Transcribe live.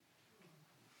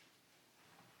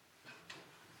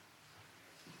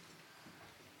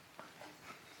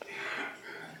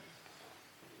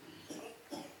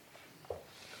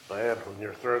bad when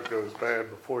your throat goes bad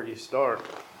before you start.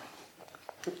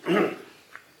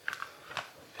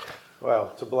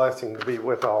 Well, it's a blessing to be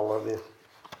with all of you.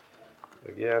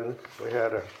 Again, we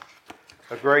had a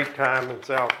great time in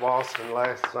South Boston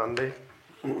last Sunday,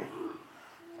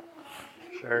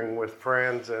 sharing with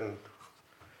friends and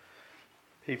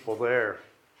people there.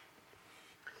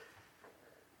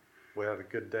 We had a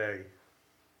good day.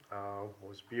 It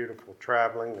was beautiful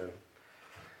traveling, and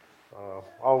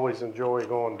always enjoy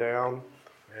going down,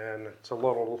 and it's a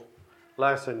little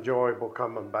less enjoyable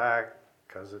coming back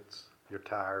because you're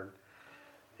tired.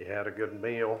 You had a good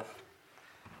meal.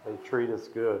 They treat us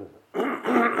good.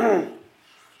 I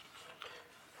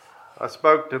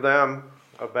spoke to them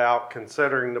about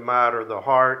considering the matter of the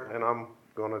heart, and I'm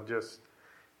going to just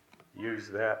use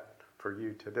that for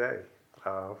you today,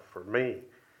 for me.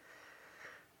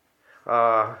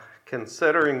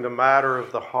 Considering the matter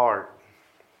of the heart.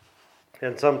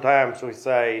 And sometimes we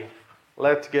say,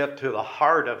 let's get to the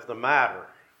heart of the matter.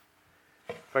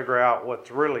 Figure out what's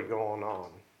really going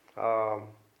on.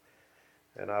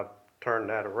 And I've turned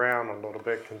that around a little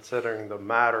bit, considering the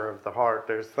matter of the heart.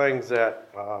 There's things that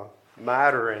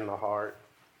matter in the heart.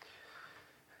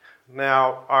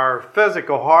 Now, our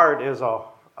physical heart is a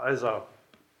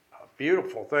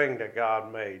beautiful thing that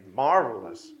God made,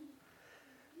 marvelous.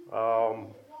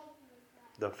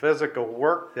 The physical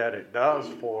work that it does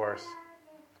for us.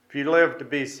 If you live to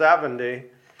be 70,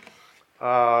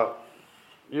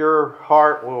 your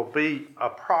heart will beat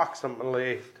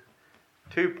approximately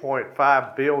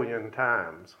 2.5 billion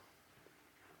times.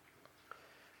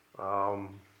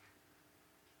 And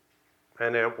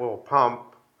it will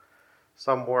pump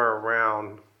somewhere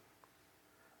around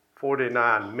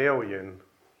 49 million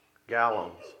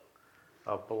gallons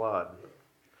of blood.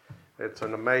 It's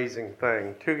an amazing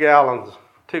thing.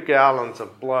 2,000 gallons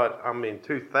of blood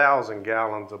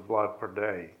per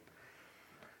day.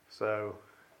 So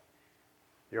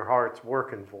your heart's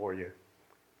working for you.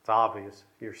 It's obvious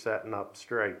you're sitting up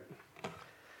straight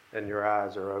and your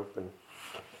eyes are open.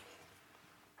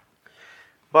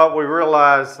 But we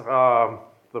realize the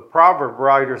proverb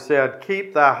writer said,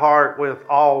 "Keep thy heart with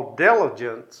all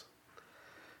diligence,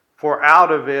 for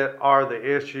out of it are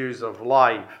the issues of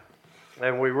life."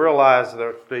 And we realize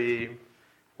that the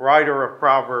writer of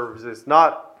Proverbs is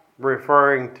not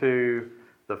referring to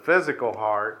the physical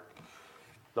heart,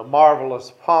 the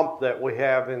marvelous pump that we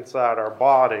have inside our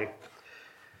body,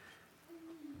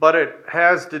 but it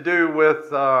has to do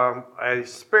with a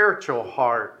spiritual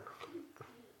heart.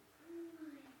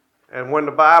 And when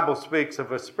the Bible speaks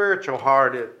of a spiritual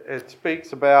heart, it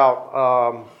speaks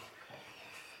about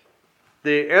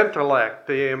the intellect,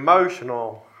 the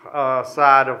emotional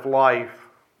side of life,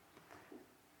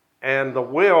 and the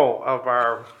will of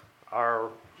our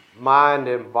mind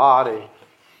and body.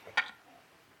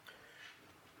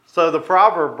 So the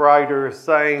proverb writer is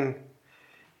saying,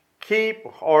 keep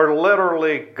or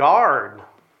literally guard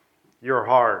your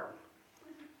heart.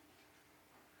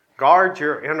 Guard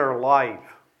your inner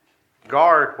life.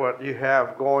 Guard what you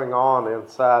have going on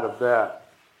inside of that.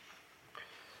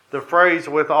 The phrase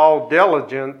 "with all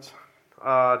diligence"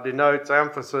 denotes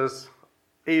emphasis,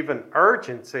 even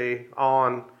urgency,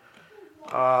 on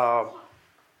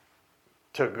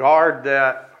to guard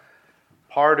that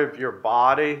part of your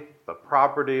body, the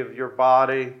property of your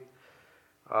body,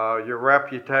 your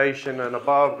reputation, and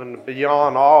above and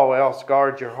beyond all else,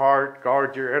 guard your heart,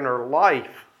 guard your inner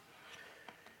life.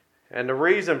 And the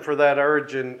reason for that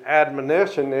urgent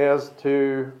admonition is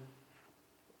to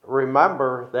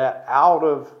remember that out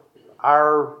of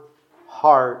our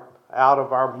heart, out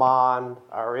of our mind,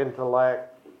 our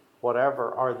intellect,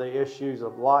 whatever, are the issues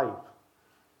of life.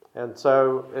 And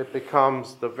so it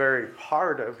becomes the very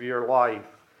part of your life.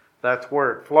 That's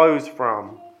where it flows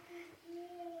from.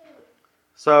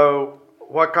 So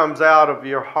what comes out of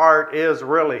your heart is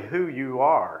really who you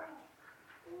are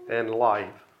in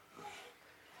life.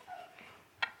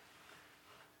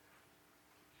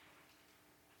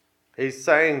 He's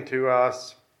saying to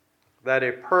us that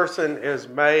a person is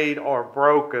made or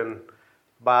broken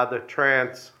by the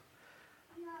transpiring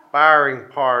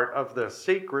part of the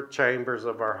secret chambers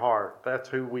of our heart. That's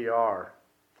who we are.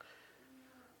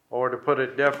 Or to put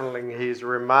it differently, he's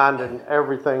reminding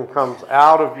everything comes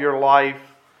out of your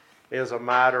life is a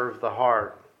matter of the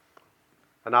heart.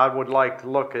 And I would like to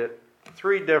look at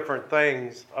 3 different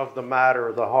things of the matter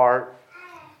of the heart.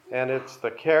 And it's the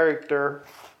character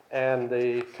and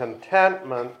the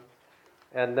contentment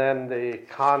and then the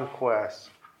conquest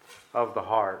of the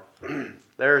heart.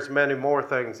 There's many more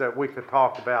things that we could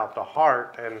talk about the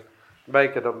heart and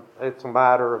make it it's a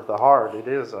matter of the heart. It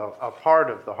is a part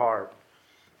of the heart.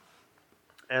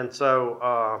 And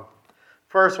so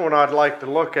First one I'd like to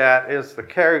look at is the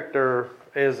character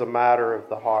is a matter of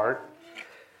the heart.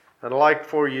 I'd like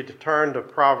for you to turn to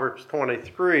Proverbs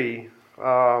 23.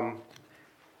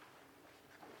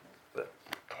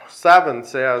 7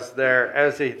 says there,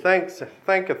 as he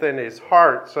thinketh in his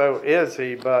heart, so is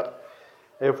he. But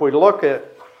if we look at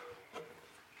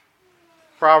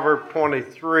Proverbs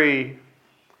 23,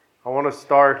 I want to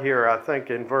start here, I think,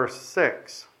 in verse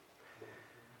 6.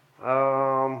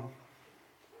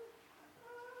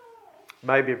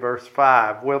 Maybe verse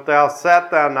 5. Wilt thou set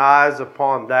thine eyes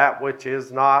upon that which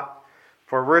is not?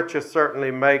 For riches certainly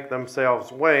make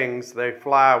themselves wings. They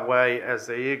fly away as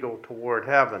the eagle toward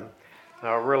heaven.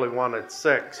 Now, I really wanted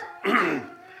 6.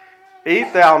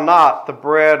 Eat thou not the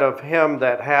bread of him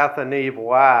that hath an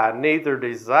evil eye, neither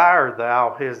desire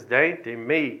thou his dainty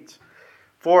meats.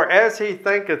 For as he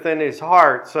thinketh in his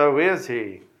heart, so is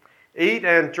he. Eat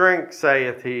and drink,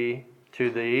 saith he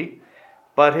to thee,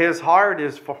 but his heart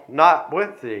is not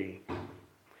with thee.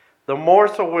 The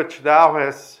morsel which thou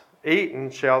hast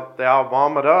eaten shalt thou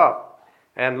vomit up,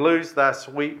 and lose thy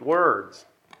sweet words.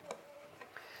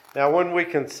 Now, when we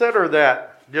consider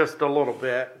that just a little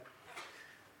bit,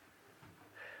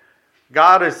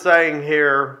 God is saying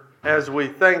here, as we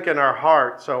think in our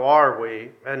heart, so are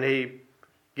we. And he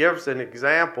gives an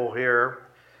example here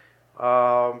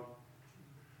of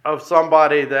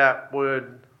somebody that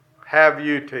would have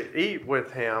you to eat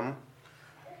with him.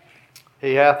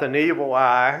 He hath an evil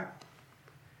eye.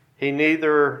 He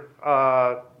neither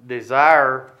don't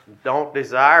desire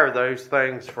those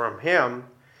things from him.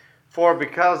 For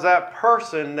because that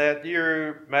person that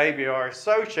you maybe are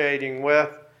associating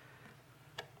with,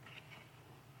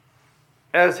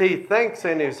 as he thinks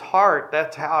in his heart,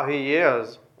 that's how he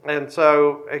is. And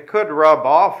so it could rub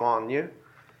off on you.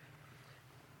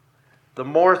 The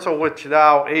morsel which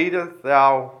thou eatest,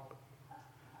 thou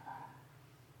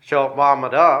shalt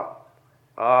vomit up.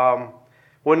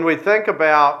 When we think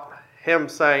about him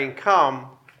saying, come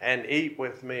and eat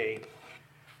with me,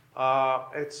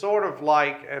 it's sort of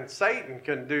like, and Satan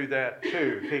can do that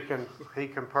too. He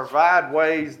can provide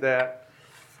ways that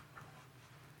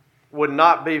would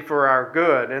not be for our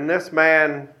good. And this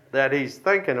man that he's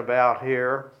thinking about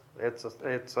here, it's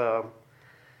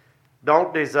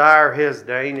don't desire his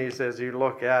dainties as you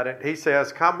look at it. He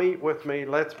says, come eat with me.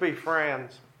 Let's be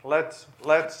friends. Let's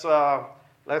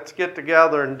get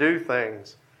together and do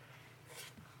things.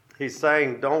 He's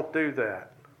saying, don't do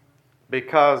that.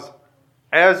 Because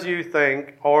as you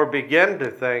think or begin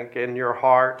to think in your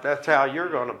heart, that's how you're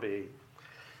going to be.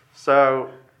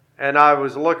 So, and I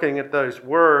was looking at those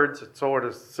words. It sort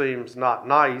of seems not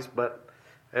nice, but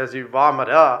as you vomit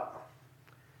up,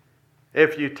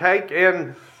 if you take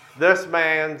in this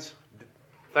man's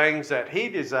things that he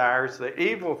desires, the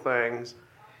evil things,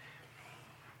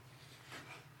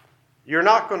 you're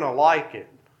not going to like it.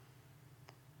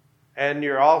 And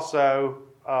you're also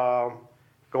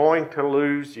going to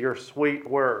lose your sweet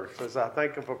words. As I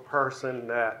think of a person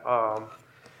that,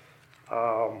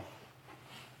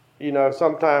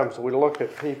 sometimes we look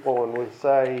at people and we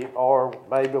say, or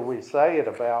maybe we say it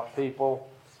about people,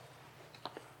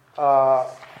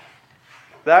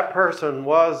 that person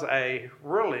was a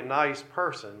really nice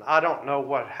person. I don't know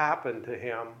what happened to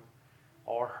him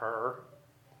or her,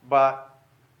 but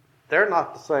they're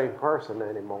not the same person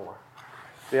anymore.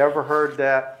 Have you ever heard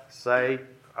that said?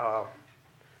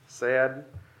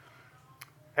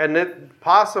 And it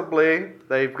possibly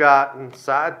they've gotten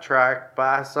sidetracked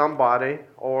by somebody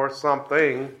or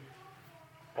something,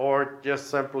 or just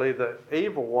simply the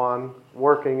evil one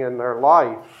working in their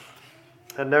life.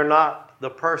 And they're not the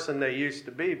person they used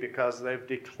to be because they've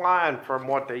declined from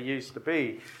what they used to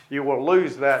be. You will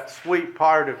lose that sweet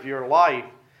part of your life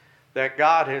that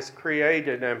God has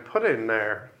created and put in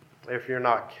there if you're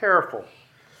not careful.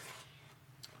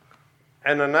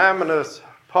 An anonymous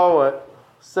poet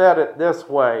said it this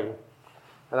way,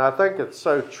 and I think it's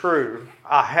so true.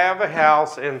 I have a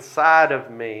house inside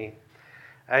of me,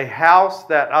 a house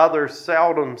that others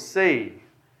seldom see.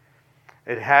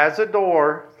 It has a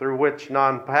door through which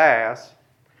none pass,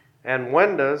 and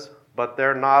windows, but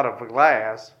they're not of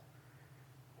glass.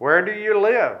 Where do you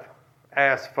live?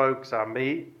 Ask folks I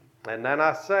meet, and then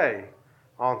I say,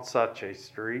 on such a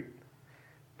street.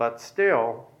 But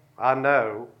still, I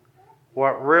know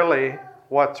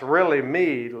what's really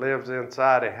me lives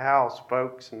inside a house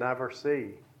folks never see.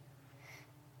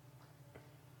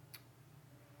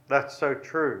 That's so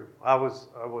true. I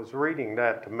was reading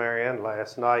that to Marianne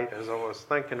last night as I was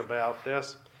thinking about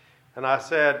this, and I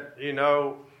said,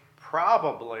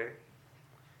 probably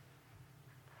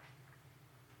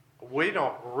we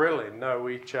don't really know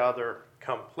each other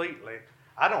completely.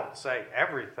 I don't say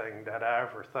everything that I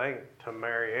ever think to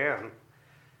Mary Ann.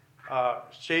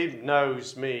 She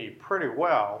knows me pretty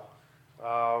well.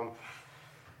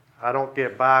 I don't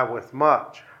get by with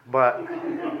much, but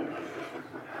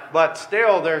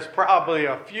still there's probably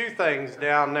a few things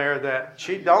down there that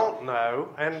she don't know,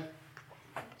 and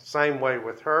same way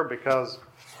with her because,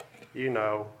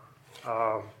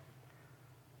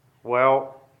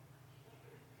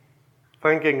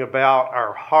 thinking about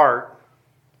our heart,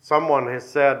 someone has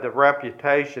said the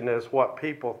reputation is what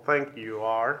people think you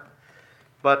are,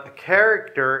 but the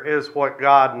character is what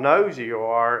God knows you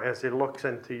are as He looks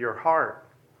into your heart.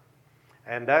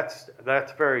 And that's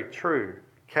very true.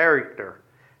 Character.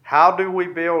 How do we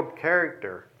build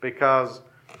character? Because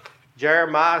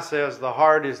Jeremiah says the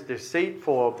heart is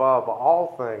deceitful above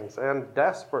all things and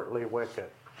desperately wicked.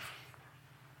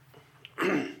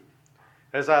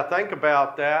 As I think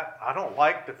about that, I don't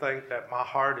like to think that my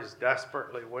heart is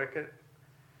desperately wicked.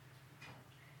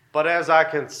 But as I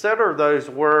consider those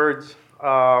words,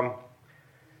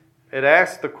 it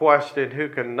asks the question, who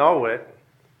can know it?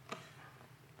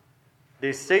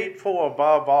 Deceitful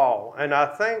above all. And I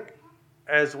think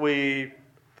as we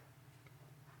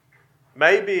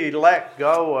maybe let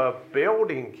go of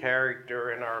building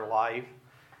character in our life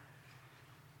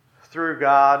through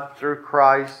God, through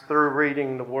Christ, through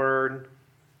reading the Word,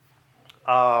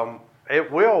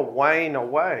 it will wane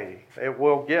away. It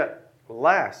will get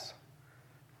less.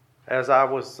 As I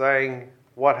was saying,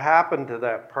 what happened to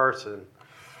that person?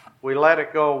 We let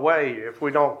it go away if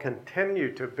we don't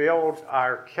continue to build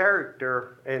our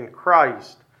character in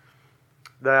Christ.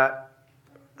 That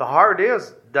the heart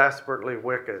is desperately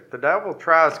wicked. The devil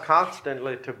tries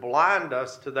constantly to blind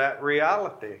us to that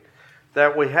reality.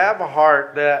 That we have a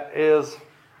heart that is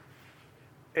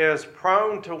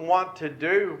prone to want to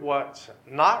do what's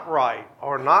not right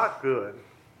or not good.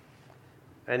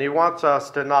 And he wants us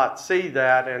to not see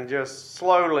that and just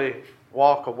slowly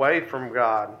walk away from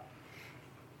God.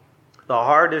 The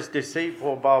heart is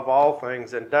deceitful above all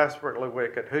things and desperately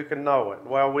wicked. Who can know it?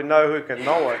 Well, we know who can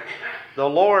know it. The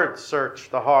Lord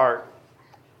searched the heart.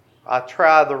 I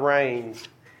try the reins,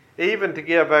 even to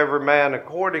give every man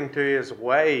according to his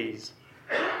ways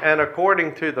and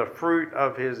according to the fruit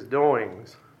of his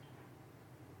doings.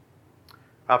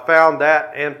 I found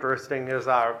that interesting as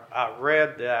I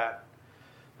read that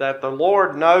the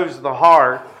Lord knows the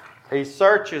heart. He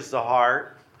searches the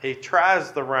heart. He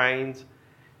tries the reins,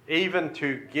 even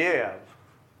to give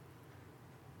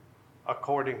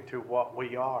according to what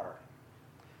we are,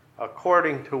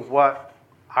 according to what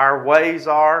our ways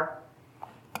are,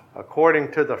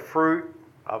 according to the fruit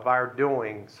of our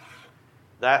doings.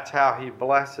 That's how He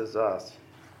blesses us,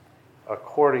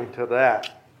 according to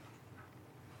that.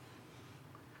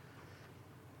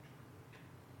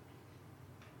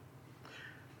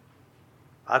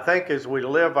 I think as we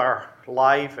live our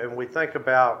life and we think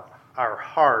about our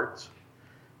hearts,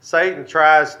 Satan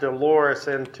tries to lure us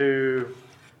into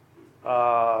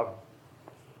the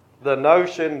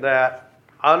notion that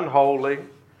unholy,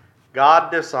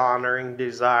 God-dishonoring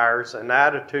desires and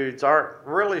attitudes aren't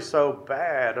really so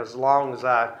bad as long as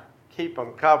I keep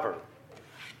them covered.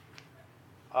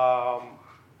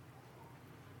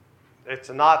 It's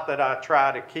not that I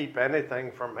try to keep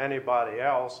anything from anybody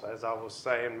else. As I was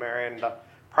saying, Marion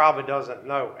probably doesn't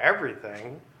know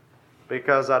everything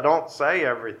because I don't say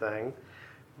everything.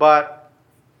 But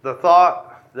the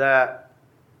thought that,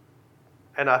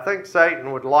 and I think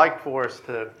Satan would like for us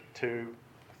to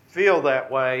feel that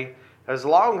way, as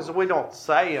long as we don't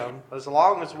say them, as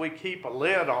long as we keep a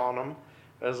lid on them,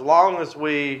 as long as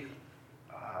we,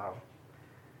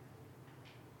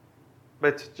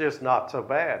 it's just not so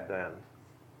bad then.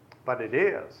 But it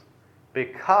is.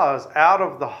 Because out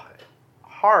of the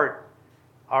heart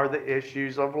are the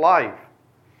issues of life.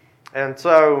 And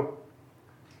so,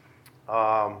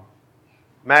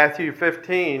 Matthew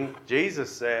 15,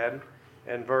 Jesus said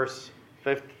in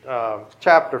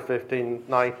chapter 15,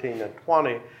 19 and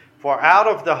 20, "For out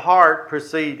of the heart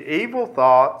proceed evil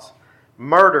thoughts,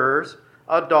 murders,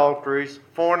 adulteries,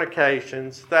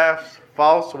 fornications, thefts,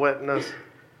 false witness,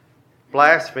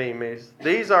 blasphemies.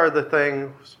 These are the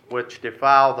things which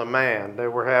defile the man." They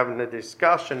were having a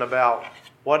discussion about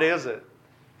what is it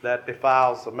that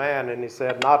defiles the man. And he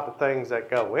said, not the things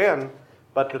that go in,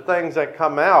 but the things that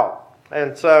come out.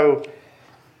 And so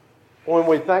when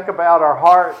we think about our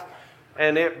heart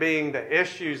and it being the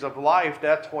issues of life,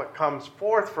 that's what comes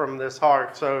forth from this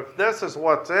heart. So if this is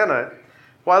what's in it,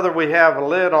 whether we have a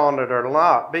lid on it or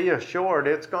not, be assured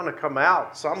it's going to come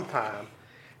out sometime.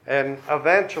 And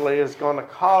eventually it's going to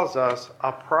cause us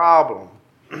a problem.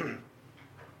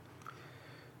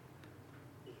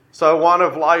 So one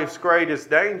of life's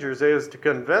greatest dangers is to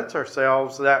convince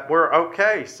ourselves that we're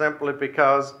okay simply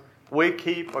because we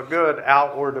keep a good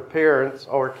outward appearance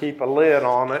or keep a lid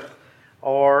on it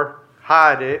or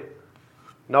hide it.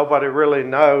 Nobody really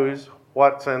knows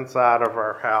what's inside of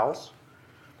our house.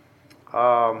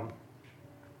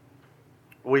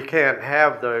 We can't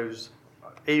have those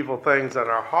evil things in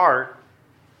our heart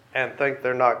and think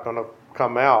they're not going to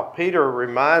come out. Peter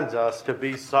reminds us to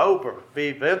be sober,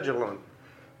 be vigilant,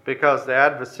 because the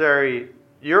adversary,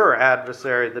 your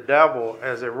adversary, the devil,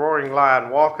 as a roaring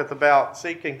lion, walketh about,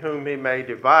 seeking whom he may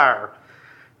devour,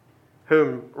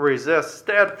 whom resist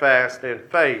steadfast in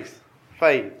faith.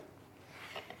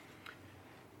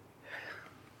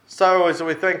 So as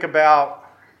we think about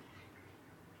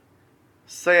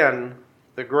sin,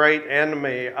 the great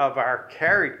enemy of our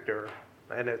character,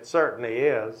 and it certainly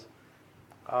is,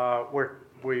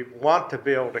 we want to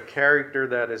build a character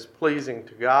that is pleasing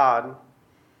to God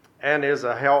and is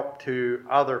a help to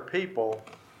other people.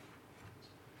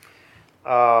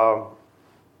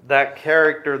 That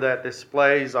character that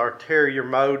displays ulterior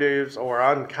motives or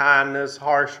unkindness,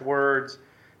 harsh words,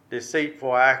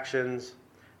 deceitful actions,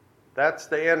 that's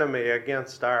the enemy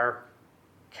against our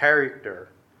character.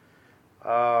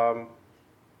 Those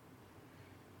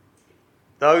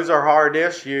are hard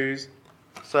issues,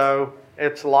 so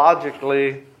it's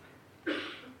logically,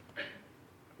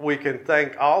 we can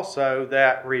think also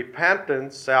that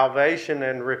repentance, salvation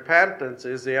and repentance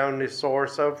is the only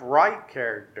source of right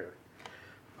character.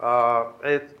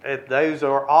 Those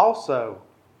are also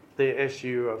the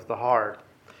issue of the heart.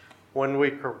 When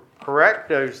we correct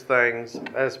those things,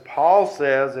 as Paul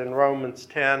says in Romans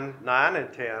 10:9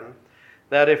 and 10,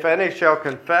 that if any shall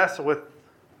confess with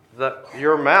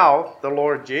your mouth the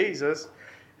Lord Jesus,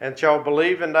 and shall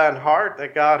believe in thine heart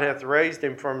that God hath raised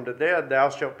him from the dead, thou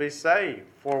shalt be saved.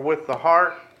 For with the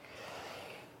heart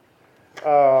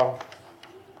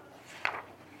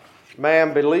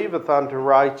man believeth unto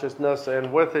righteousness,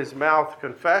 and with his mouth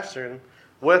confession,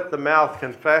 with the mouth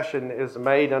confession is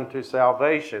made unto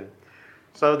salvation.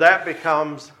 So that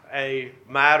becomes a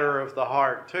matter of the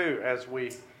heart too, as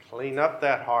we clean up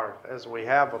that heart, as we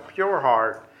have a pure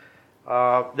heart.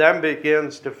 Then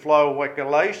begins to flow what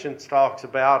Galatians talks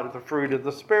about, the fruit of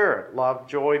the Spirit: love,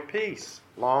 joy, peace,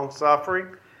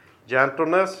 long-suffering,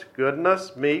 gentleness,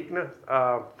 goodness, meekness,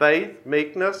 faith,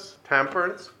 meekness,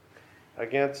 temperance.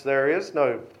 Against there is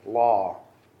no law.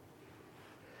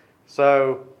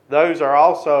 So those are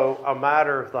also a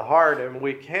matter of the heart, and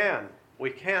we can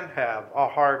have a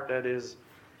heart that is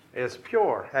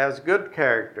pure, has good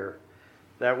character,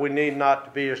 that we need not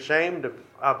to be ashamed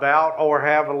about or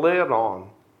have a lid on.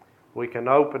 We can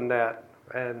open that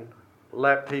and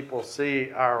let people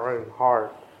see our own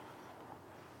heart.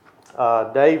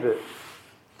 David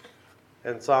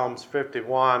in Psalms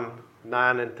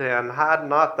 51:9 and 10, hide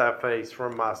not thy face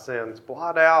from my sins,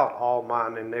 blot out all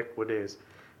mine iniquities.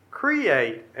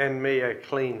 Create in me a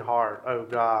clean heart, O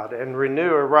God, and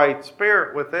renew a right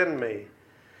spirit within me.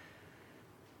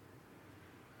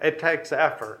 It takes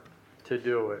effort to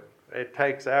do it. It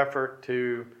takes effort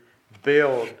to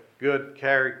build good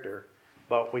character,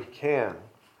 but we can.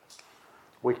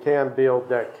 We can build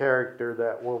that character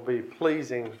that will be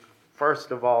pleasing,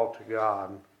 first of all, to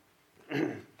God.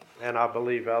 And I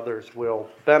believe others will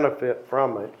benefit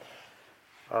from it,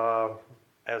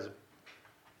 as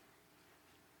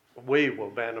we will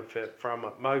benefit from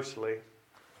it mostly.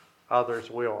 Others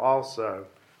will also.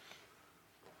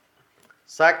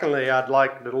 Secondly, I'd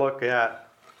like to look at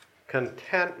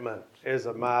contentment is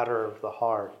a matter of the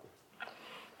heart.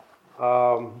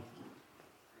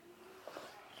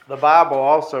 The Bible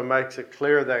also makes it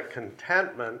clear that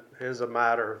contentment is a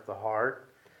matter of the heart.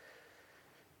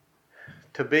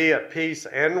 To be at peace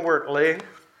inwardly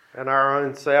in our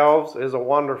own selves is a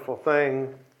wonderful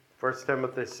thing. 1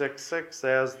 Timothy 6:6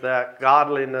 says that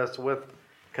godliness with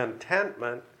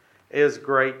contentment is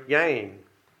great gain.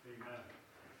 Amen.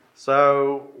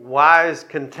 So why is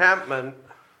contentment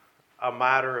a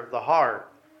matter of the heart?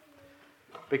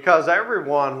 Because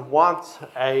everyone wants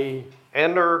an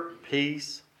inner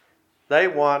peace. They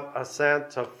want a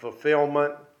sense of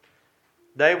fulfillment.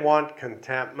 They want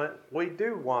contentment. We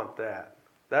do want that.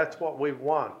 That's what we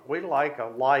want. We like a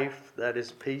life that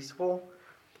is peaceful,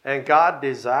 and God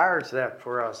desires that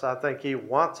for us. I think He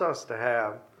wants us to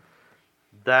have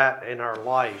that in our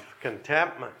life,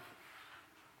 contentment.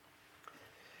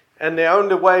 And the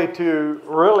only way to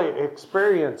really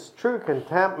experience true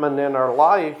contentment in our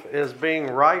life is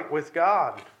being right with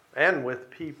God and with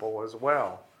people as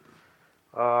well.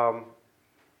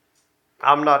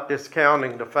 I'm not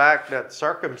discounting the fact that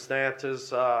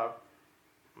circumstances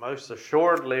most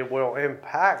assuredly will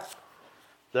impact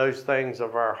those things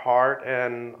of our heart,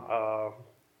 and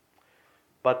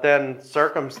but then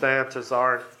circumstances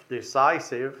aren't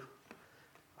decisive.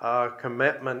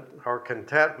 Commitment or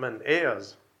contentment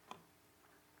is.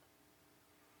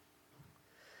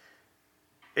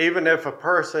 Even if a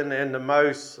person in the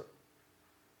most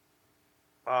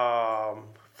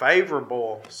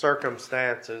favorable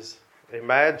circumstances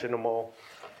imaginable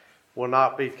will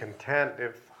not be content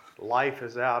if life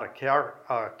is out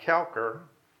of kilter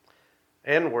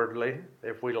inwardly,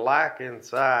 if we lack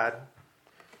inside.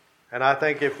 And I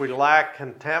think if we lack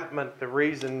contentment, the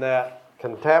reason that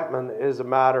contentment is a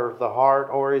matter of the heart,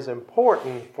 or is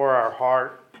important for our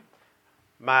heart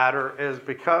matter, is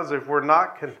because if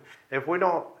we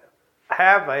don't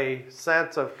have a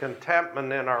sense of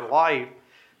contentment in our life,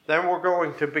 then we're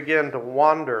going to begin to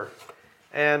wonder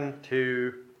and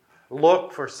to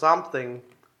look for something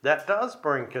that does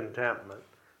bring contentment,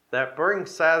 that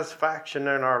brings satisfaction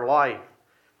in our life.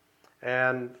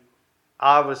 And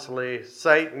obviously,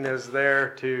 Satan is there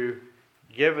to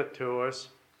give it to us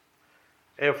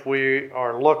if we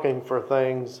are looking for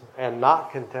things and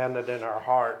not contented in our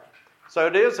heart. So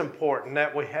it is important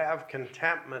that we have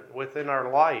contentment within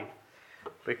our life,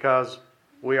 because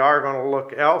we are going to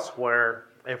look elsewhere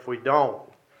if we don't.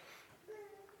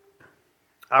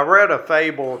 I read a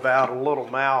fable about a little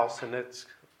mouse, and it's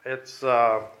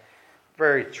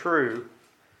very true.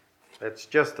 It's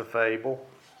just a fable,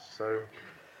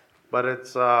 but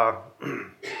it's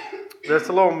this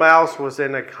little mouse was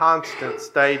in a constant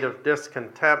state of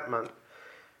discontentment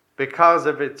because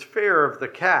of its fear of the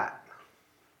cat.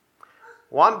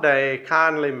 One day, a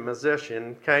kindly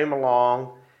musician came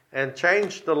along and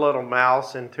changed the little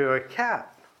mouse into a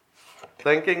cat,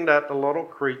 thinking that the little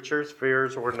creature's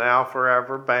fears were now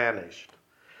forever banished.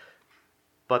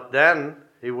 But then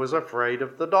he was afraid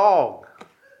of the dog.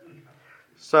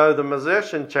 So the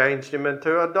musician changed him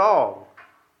into a dog.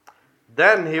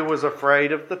 Then he was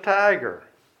afraid of the tiger.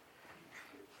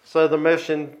 So the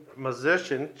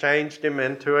musician changed him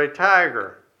into a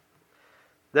tiger.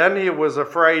 Then he was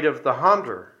afraid of the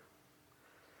hunter.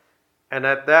 And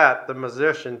at that, the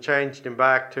musician changed him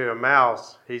back to a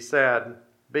mouse. He said,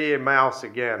 "Be a mouse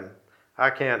again. I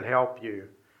can't help you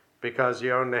because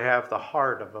you only have the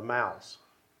heart of a mouse."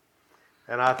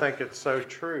 And I think it's so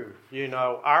true. You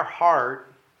know, our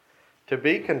heart, to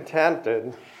be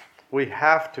contented, we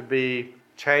have to be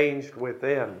changed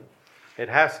within. It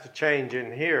has to change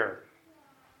in here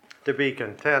to be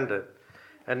contented.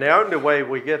 And the only way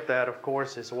we get that, of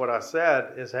course, is what I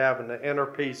said, is having the inner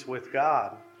peace with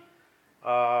God.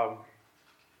 I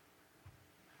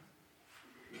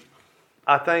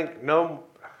think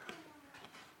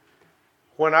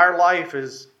when our life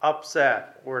is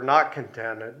upset, we're not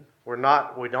contented. We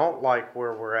don't like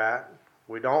where we're at.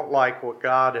 We don't like what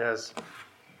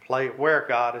where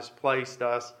God has placed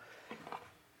us.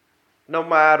 No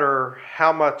matter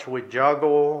how much we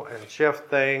juggle and shift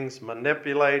things,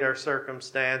 manipulate our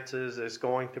circumstances, it's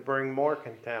going to bring more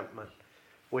contentment.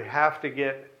 We have to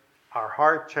get our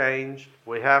heart changed.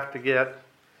 We have to get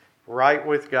right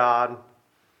with God.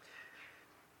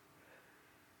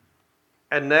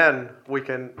 And then we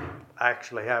can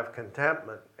actually have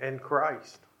contentment in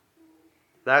Christ.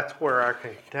 That's where our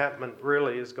contentment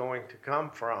really is going to come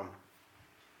from.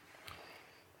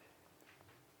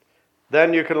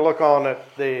 Then you can look on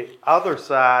at the other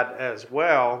side as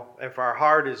well. If our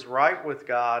heart is right with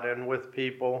God and with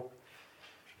people,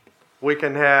 we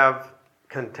can have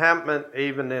contentment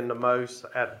even in the most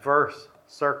adverse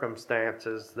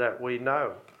circumstances that we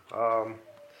know.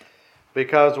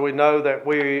 Because we know that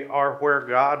we are where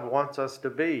God wants us to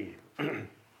be.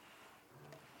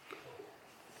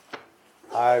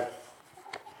 I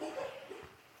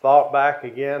thought back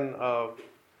again of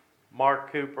Mark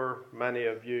Cooper. Many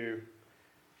of you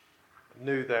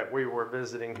knew that we were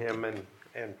visiting him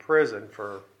in prison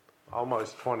for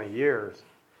almost 20 years.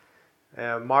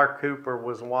 And Mark Cooper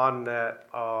was one that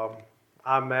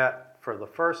I met for the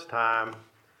first time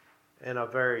in a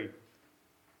very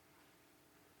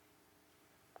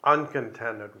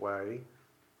uncontented way.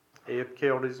 He had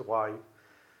killed his wife,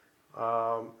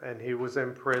 and he was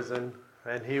in prison,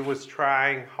 and he was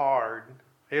trying hard.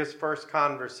 His first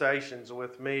conversations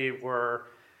with me were,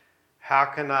 how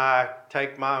can I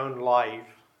take my own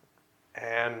life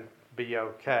and be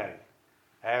okay?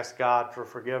 Ask God for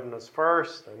forgiveness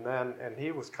first, and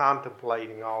he was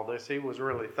contemplating all this. He was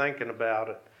really thinking about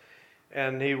it,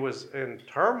 and he was in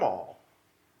turmoil,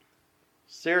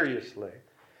 seriously.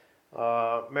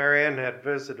 Marianne had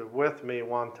visited with me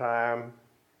one time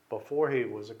before he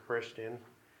was a Christian,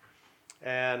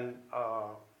 and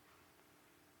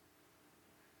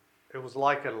it was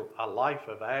like a life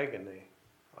of agony.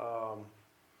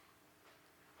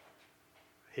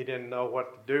 He didn't know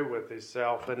what to do with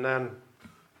himself. And then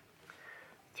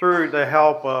through the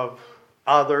help of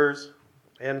others,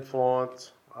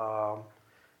 influence,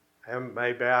 and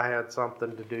maybe I had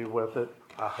something to do with it.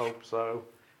 I hope so.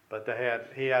 But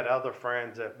he had other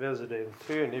friends that visited him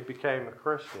too, and he became a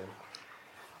Christian.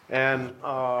 And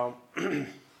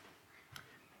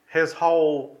his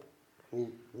whole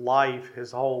life,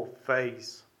 his whole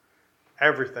face,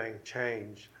 everything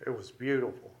changed. It was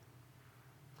beautiful.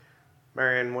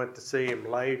 Marion went to see him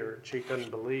later, and she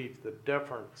couldn't believe the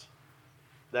difference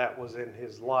that was in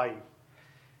his life.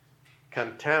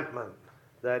 Contentment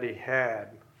that he had.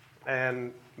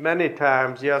 And many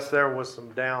times, yes, there was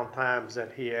some down times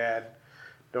that he had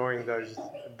during those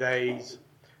days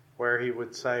where he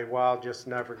would say, well, I'll just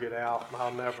never get out.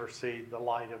 I'll never see the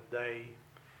light of day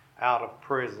out of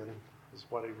prison, is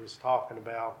what he was talking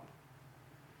about.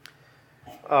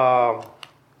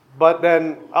 But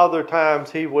then other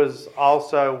times he was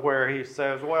also where he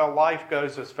says, well, life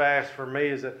goes as fast for me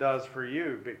as it does for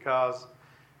you, because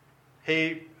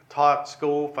he taught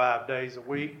school 5 days a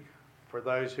week for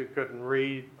those who couldn't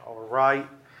read or write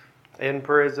in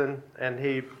prison. And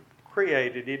he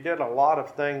did a lot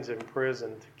of things in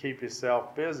prison to keep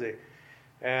himself busy.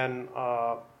 And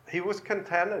he was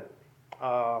contented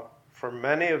for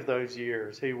many of those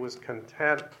years. He was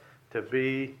content to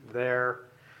be there,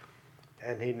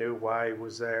 and he knew why he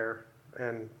was there.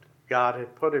 And God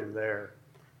had put him there,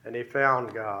 and he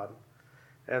found God.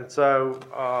 And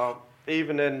so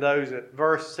even in those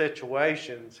adverse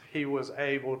situations, he was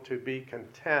able to be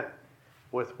content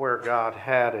with where God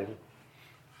had him.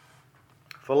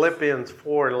 Philippians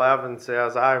 4:11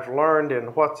 says, I've learned in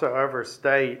whatsoever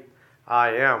state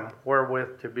I am,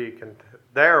 therewith to be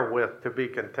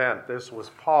content. This was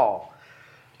Paul.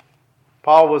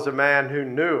 Paul was a man who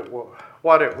knew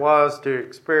what it was to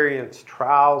experience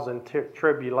trials and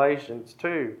tribulations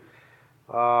too.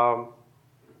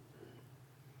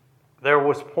 There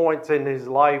was points in his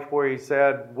life where he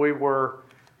said we were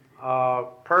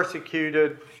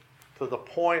persecuted to the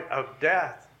point of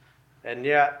death, and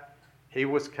yet he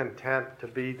was content to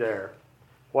be there.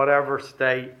 Whatever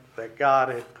state that God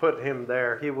had put him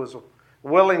there, he was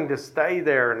willing to stay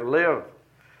there and live.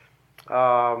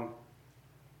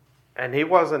 And he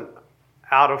wasn't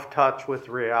out of touch with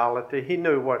reality. He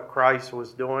knew what Christ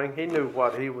was doing. He knew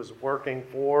what he was working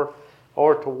for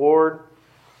or toward.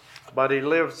 But he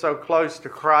lived so close to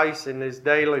Christ in his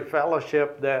daily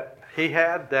fellowship that he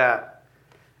had that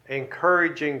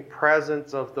encouraging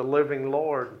presence of the living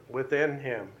Lord within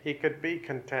him. He could be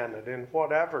contented in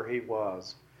whatever he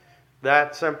was.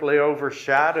 That simply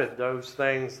overshadowed those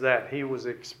things that he was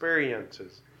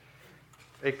experiencing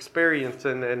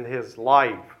in his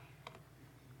life.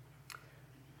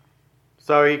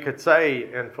 So he could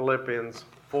say in Philippians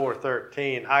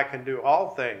 4:13, I can do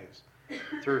all things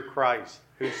through Christ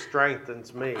who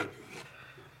strengthens me.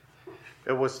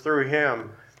 It was through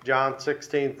him. John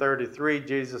 16:33,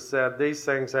 Jesus said, these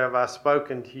things have I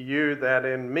spoken to you, that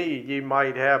in me ye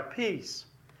might have peace.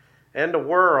 In the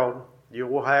world you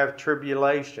will have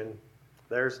tribulation.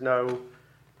 There's no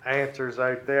answers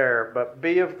out there, but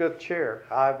be of good cheer.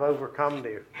 I've overcome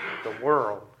the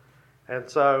world. And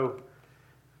so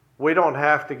we don't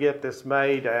have to get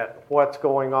dismayed at what's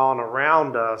going on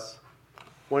around us.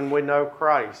 When we know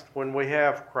Christ, when we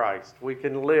have Christ, we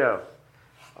can live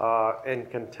in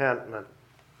contentment.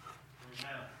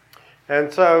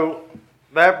 And so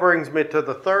that brings me to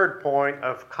the third point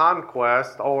of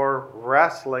conquest, or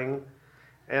wrestling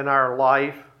in our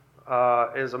life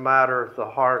is a matter of the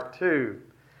heart too.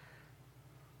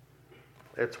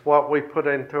 It's what we put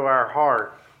into our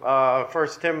heart.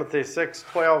 1 Timothy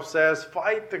 6:12 says,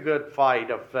 fight the good fight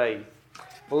of faith.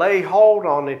 Lay hold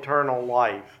on eternal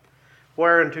life,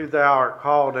 whereunto thou art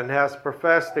called, and hast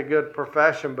professed a good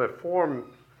profession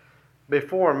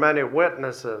before many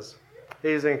witnesses.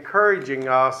 He's encouraging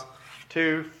us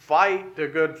to fight the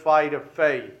good fight of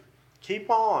faith. Keep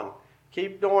on.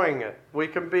 Keep doing it. We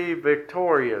can be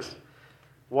victorious.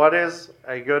 What is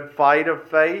a good fight of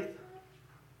faith?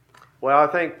 Well, I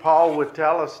think Paul would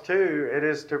tell us too, it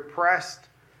is to press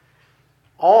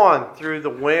on through the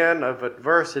wind of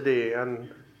adversity, and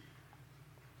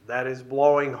that is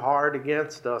blowing hard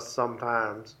against us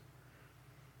sometimes.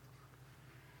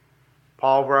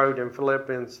 Paul wrote in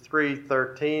Philippians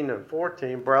 3:13 and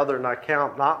 14, Brethren, I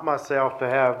count not myself to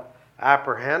have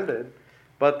apprehended,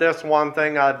 but this one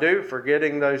thing I do,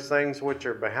 forgetting those things which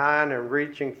are behind and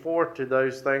reaching forth to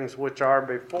those things which are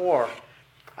before.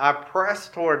 I press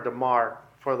toward the mark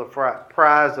for the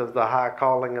prize of the high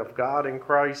calling of God in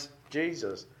Christ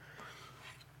Jesus.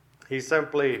 He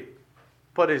simply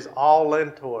put his all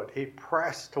into it. He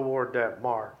pressed toward that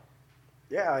mark.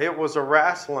 Yeah, it was a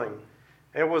wrestling.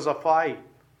 It was a fight.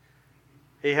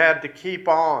 He had to keep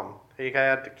on. He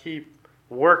had to keep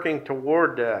working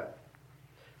toward that.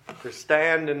 To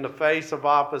stand in the face of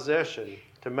opposition.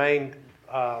 To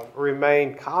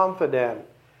remain confident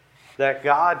that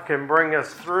God can bring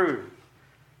us through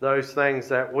those things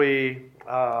that we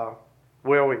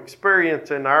will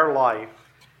experience in our life.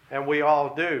 And we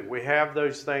all do. We have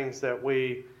those things that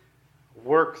we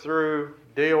work through,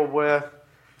 deal with,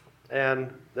 and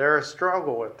they're a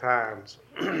struggle at times.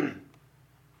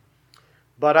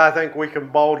 But I think we can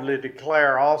boldly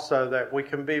declare also that we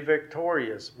can be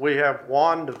victorious. We have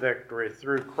won the victory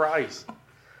through Christ.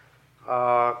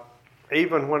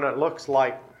 Even when it looks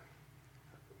like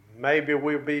maybe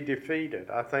we'll be defeated,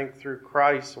 I think through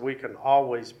Christ we can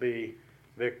always be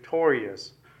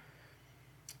victorious.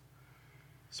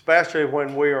 Especially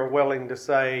when we are willing to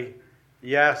say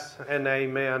yes and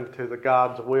amen to the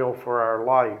God's will for our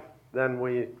life. Then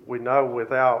we know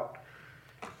without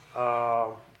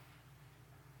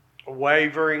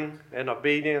wavering in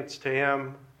obedience to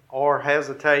Him or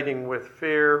hesitating with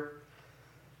fear,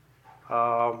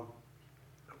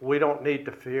 we don't need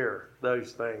to fear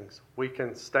those things. We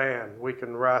can stand, we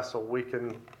can wrestle, we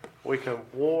can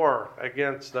war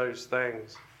against those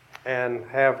things and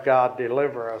have God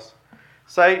deliver us.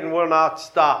 Satan will not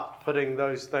stop putting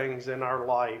those things in our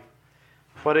life,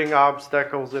 putting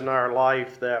obstacles in our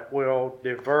life that will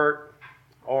divert,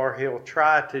 or he'll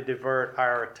try to divert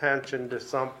our attention to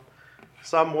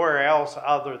somewhere else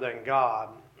other than God.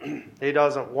 He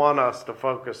doesn't want us to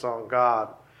focus on God.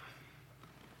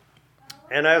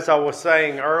 And as I was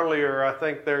saying earlier, I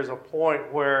think there's a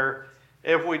point where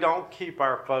if we don't keep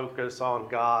our focus on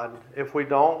God, if we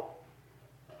don't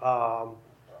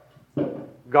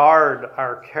guard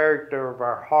our character of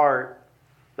our heart,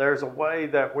 there's a way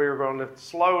that we're going to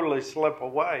slowly slip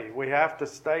away. We have to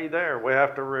stay there. We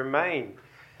have to remain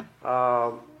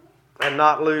and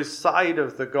not lose sight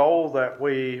of the goal that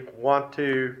we want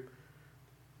to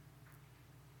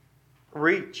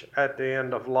reach at the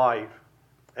end of life.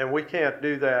 And we can't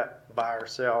do that by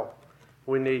ourselves.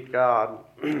 We need God.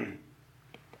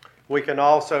 We can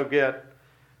also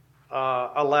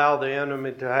allow the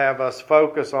enemy to have us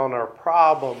focus on our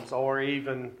problems or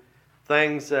even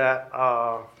things that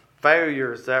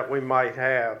failures that we might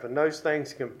have, and those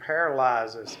things can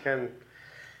paralyze us, can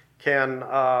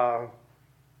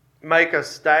make us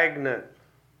stagnant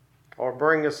or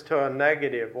bring us to a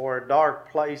negative or a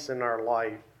dark place in our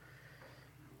life.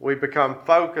 We become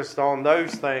focused on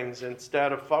those things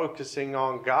instead of focusing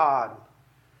on God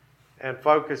and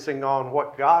focusing on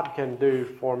what God can do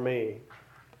for me.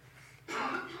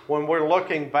 When we're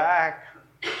looking back,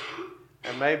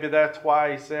 and maybe that's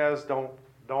why he says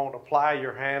don't apply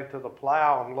your hand to the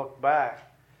plow and look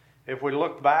back. If we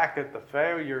look back at the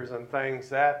failures and things,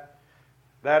 that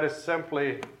is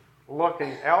simply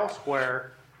looking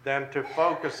elsewhere than to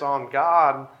focus on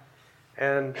God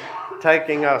and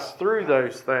taking us through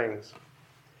those things.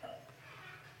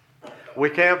 We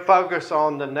can't focus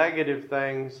on the negative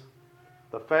things,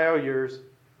 the failures,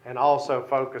 and also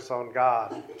focus on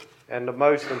God. And the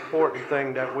most important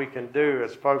thing that we can do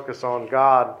is focus on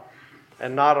God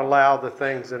and not allow the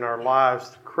things in our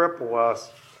lives to cripple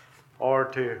us or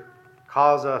to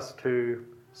cause us to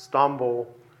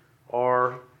stumble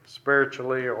or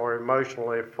spiritually or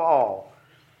emotionally fall.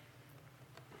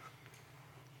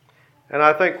 And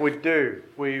I think we do.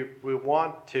 We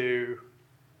want to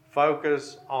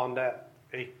focus on that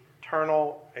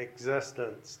eternal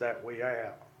existence that we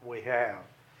have.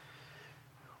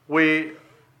 We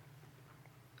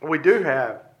do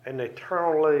have an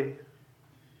eternally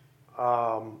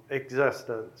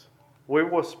existence. We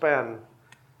will spend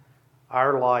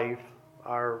our life,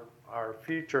 our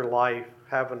future life,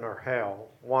 heaven or hell,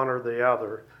 one or the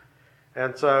other.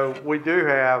 And so we do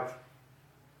have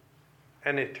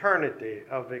an eternity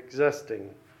of existing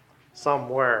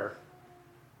somewhere.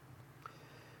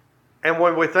 And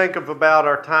when we think about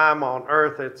our time on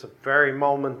earth, it's very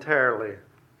momentarily.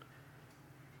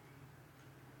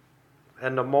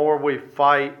 And the more we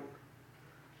fight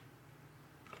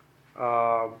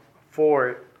for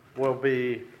it will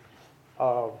be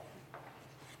a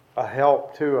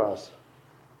help to us.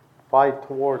 Fight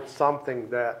towards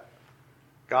something that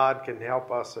God can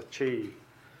help us achieve.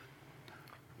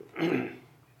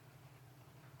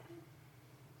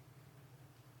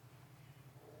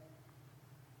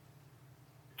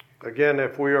 Again,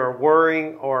 if we are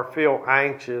worrying or feel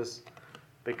anxious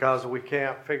because we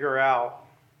can't figure out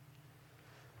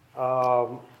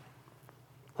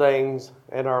things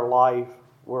in our life,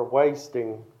 we're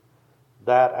wasting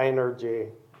that energy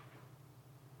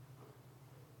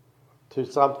to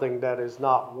something that is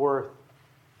not worth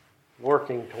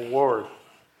working toward.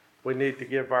 We need to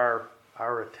give our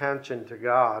attention to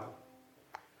God.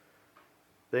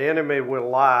 The enemy will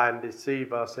lie and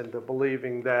deceive us into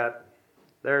believing that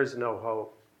there's no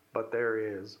hope, but there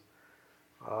is.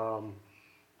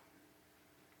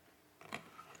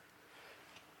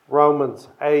 Romans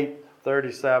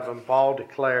 8:37, Paul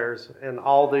declares, "In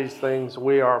all these things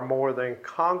we are more than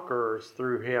conquerors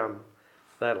through him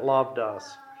that loved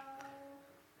us."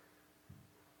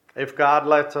 If God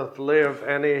lets us live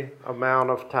any amount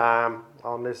of time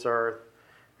on this earth,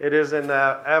 it is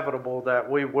inevitable that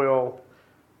we will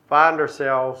find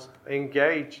ourselves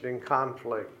engaged in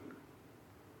conflict.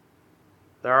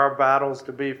 There are battles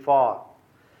to be fought,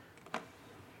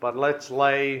 but let's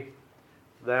lay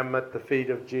them at the feet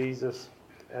of Jesus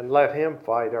and let him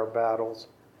fight our battles.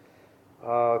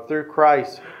 Through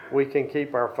Christ, we can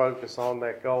keep our focus on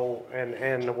that goal and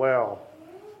end well.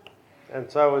 And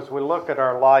so as we look at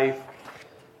our life,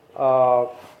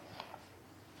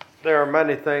 there are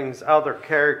many things, other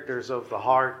characters of the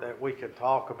heart that we could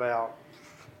talk about.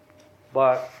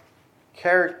 But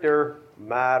character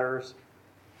matters.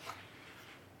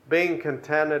 Being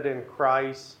contented in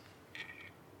Christ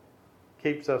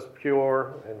keeps us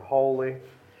pure and holy.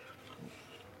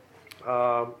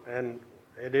 And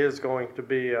it is going to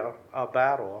be a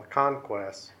battle, a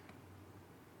conquest.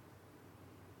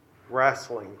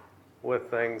 Wrestling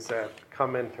with things that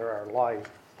come into our life.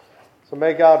 So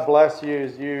may God bless you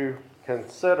as you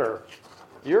consider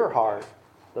your heart,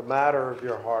 the matter of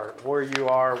your heart, where you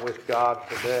are with God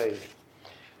today,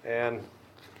 and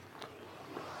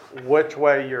which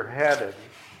way you're headed.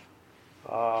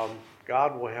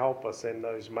 God will help us in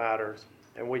those matters,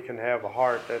 and we can have a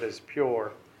heart that is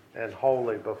pure and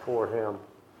holy before him.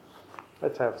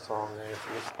 Let's have a song,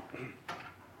 Anthony.